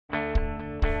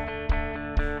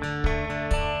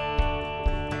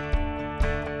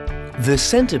The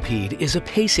centipede is a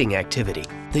pacing activity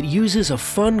that uses a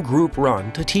fun group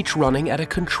run to teach running at a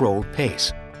controlled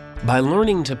pace. By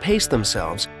learning to pace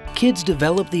themselves, kids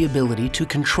develop the ability to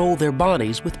control their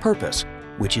bodies with purpose,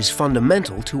 which is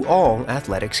fundamental to all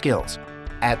athletic skills.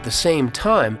 At the same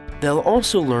time, they'll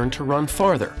also learn to run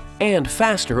farther and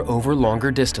faster over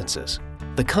longer distances.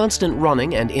 The constant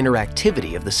running and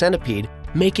interactivity of the centipede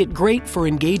make it great for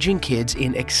engaging kids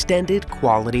in extended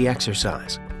quality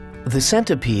exercise. The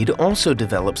centipede also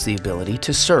develops the ability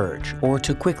to surge or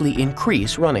to quickly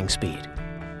increase running speed.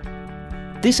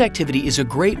 This activity is a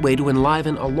great way to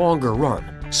enliven a longer run,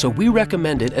 so we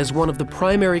recommend it as one of the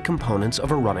primary components of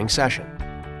a running session.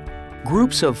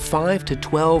 Groups of 5 to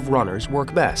 12 runners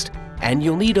work best, and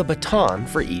you'll need a baton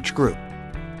for each group.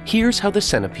 Here's how the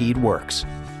centipede works.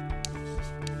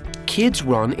 Kids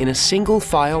run in a single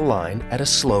file line at a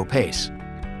slow pace.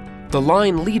 The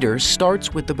line leader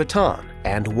starts with the baton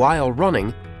and, while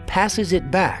running, passes it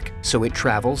back so it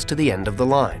travels to the end of the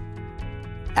line.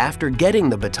 After getting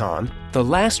the baton, the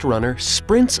last runner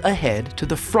sprints ahead to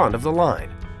the front of the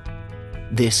line.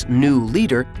 This new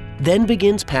leader then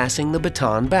begins passing the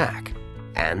baton back,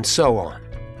 and so on.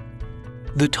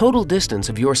 The total distance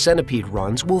of your centipede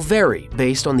runs will vary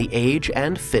based on the age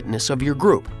and fitness of your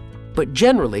group, but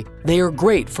generally they are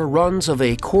great for runs of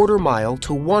a quarter mile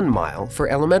to 1 mile for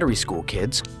elementary school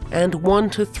kids and 1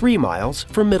 to 3 miles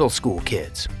for middle school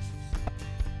kids.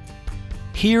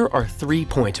 Here are 3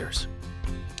 pointers.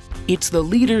 It's the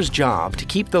leader's job to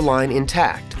keep the line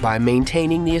intact by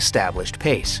maintaining the established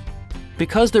pace.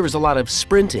 Because there is a lot of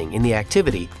sprinting in the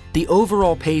activity, the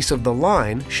overall pace of the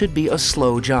line should be a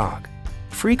slow jog.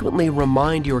 Frequently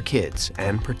remind your kids,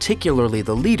 and particularly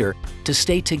the leader, to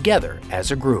stay together as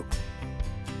a group.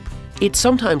 It's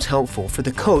sometimes helpful for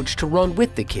the coach to run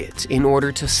with the kids in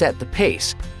order to set the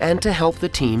pace and to help the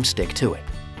team stick to it.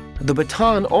 The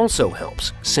baton also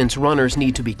helps, since runners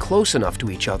need to be close enough to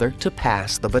each other to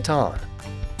pass the baton.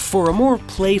 For a more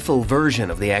playful version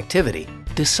of the activity,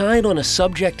 decide on a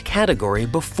subject category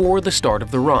before the start of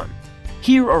the run.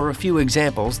 Here are a few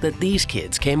examples that these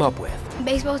kids came up with.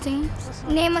 Baseball teams.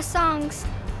 Name of songs.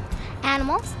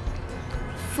 Animals.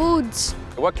 Foods.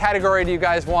 What category do you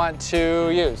guys want to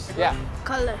use? Yeah.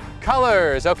 Color.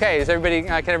 Colors. Okay. Does everybody?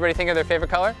 Can everybody think of their favorite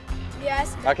color?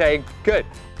 Yes. Okay. Good.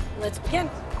 Let's begin.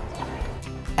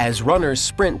 As runners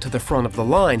sprint to the front of the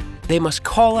line, they must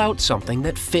call out something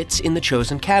that fits in the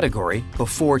chosen category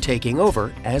before taking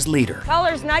over as leader.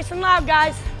 Colors nice and loud,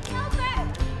 guys.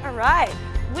 All right.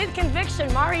 With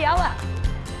conviction, Mariella.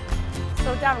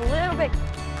 Slow down a little bit.